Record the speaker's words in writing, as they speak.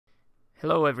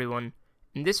Hello everyone.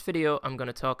 In this video I'm going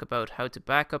to talk about how to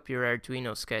back up your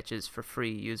Arduino sketches for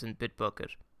free using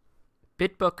Bitbucket.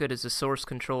 Bitbucket is a source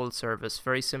control service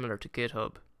very similar to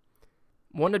GitHub.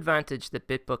 One advantage that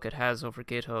Bitbucket has over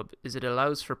GitHub is it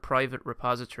allows for private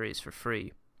repositories for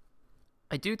free.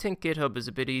 I do think GitHub is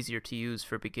a bit easier to use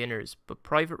for beginners, but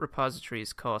private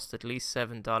repositories cost at least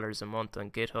 $7 a month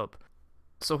on GitHub.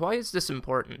 So why is this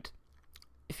important?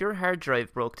 If your hard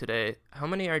drive broke today, how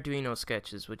many Arduino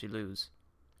sketches would you lose?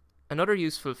 Another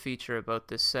useful feature about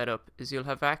this setup is you'll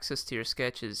have access to your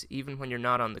sketches even when you're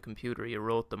not on the computer you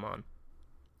wrote them on.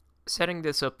 Setting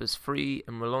this up is free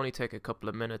and will only take a couple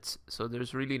of minutes, so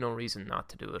there's really no reason not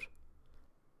to do it.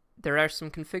 There are some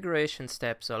configuration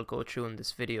steps I'll go through in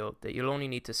this video that you'll only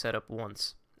need to set up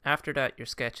once. After that, your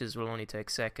sketches will only take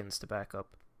seconds to back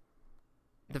up.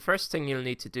 The first thing you'll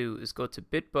need to do is go to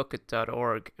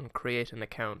bitbucket.org and create an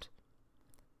account.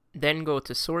 Then go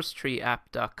to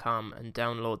sourcetreeapp.com and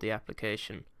download the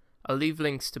application. I'll leave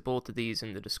links to both of these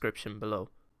in the description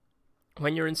below.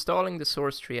 When you're installing the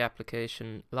SourceTree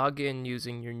application, log in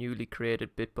using your newly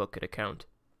created Bitbucket account.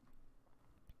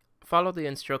 Follow the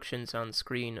instructions on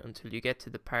screen until you get to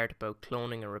the part about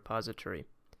cloning a repository.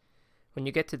 When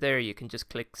you get to there, you can just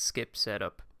click Skip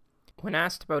Setup. When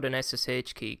asked about an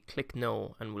SSH key, click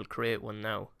No and we'll create one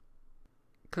now.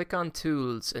 Click on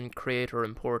Tools and create or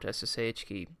import SSH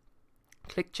key.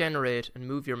 Click Generate and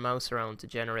move your mouse around to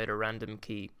generate a random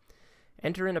key.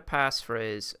 Enter in a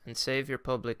passphrase and save your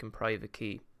public and private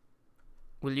key.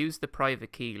 We'll use the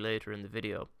private key later in the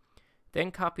video. Then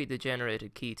copy the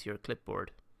generated key to your clipboard.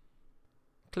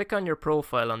 Click on your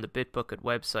profile on the Bitbucket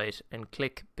website and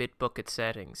click Bitbucket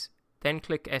Settings. Then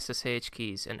click SSH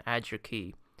keys and add your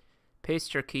key.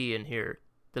 Paste your key in here.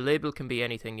 The label can be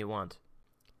anything you want.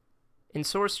 In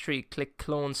SourceTree, click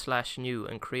Clone/New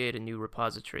and create a new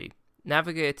repository.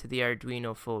 Navigate to the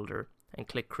Arduino folder and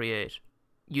click Create.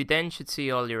 You then should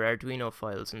see all your Arduino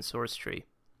files in SourceTree.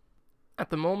 At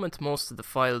the moment, most of the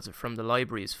files are from the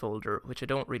Libraries folder, which I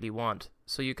don't really want,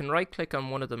 so you can right-click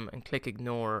on one of them and click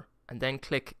Ignore, and then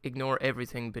click Ignore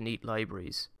everything beneath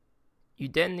Libraries. You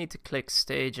then need to click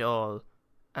Stage All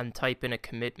and type in a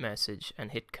commit message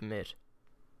and hit Commit.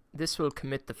 This will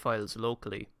commit the files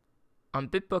locally. On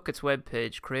Bitbucket's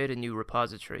webpage, create a new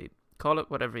repository. Call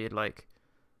it whatever you'd like.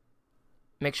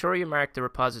 Make sure you mark the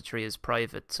repository as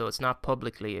private so it's not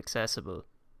publicly accessible.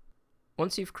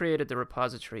 Once you've created the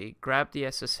repository, grab the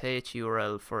SSH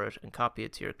URL for it and copy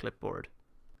it to your clipboard.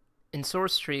 In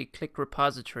SourceTree, click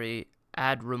Repository,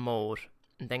 Add Remote,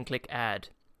 and then click Add.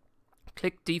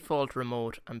 Click Default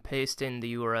Remote and paste in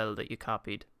the URL that you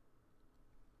copied.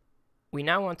 We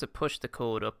now want to push the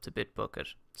code up to Bitbucket,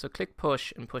 so click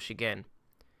Push and push again.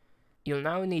 You'll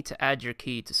now need to add your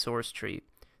key to SourceTree,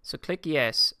 so click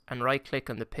Yes and right-click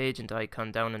on the pageant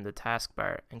icon down in the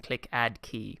taskbar and click Add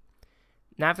Key.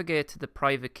 Navigate to the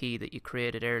private key that you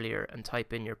created earlier and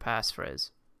type in your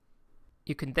passphrase.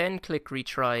 You can then click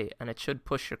Retry and it should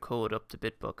push your code up to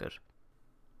Bitbucket.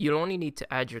 You'll only need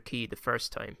to add your key the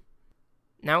first time.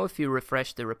 Now if you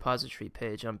refresh the repository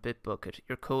page on Bitbucket,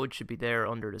 your code should be there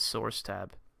under the Source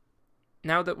tab.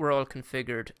 Now that we're all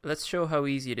configured, let's show how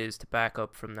easy it is to back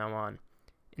up from now on.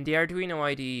 In the Arduino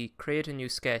IDE, create a new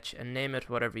sketch and name it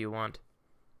whatever you want.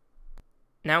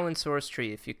 Now in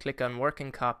SourceTree, if you click on Work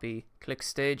and Copy, click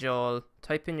Stage All,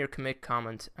 type in your commit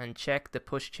comment and check the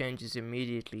Push Changes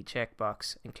Immediately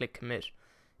checkbox and click Commit.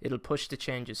 It'll push the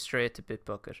changes straight to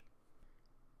Bitbucket.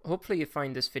 Hopefully you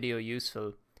find this video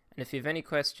useful, and if you have any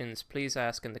questions, please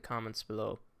ask in the comments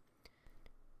below.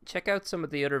 Check out some of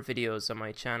the other videos on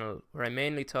my channel where I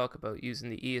mainly talk about using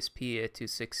the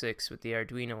ESP8266 with the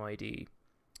Arduino IDE.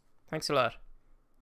 Thanks a lot.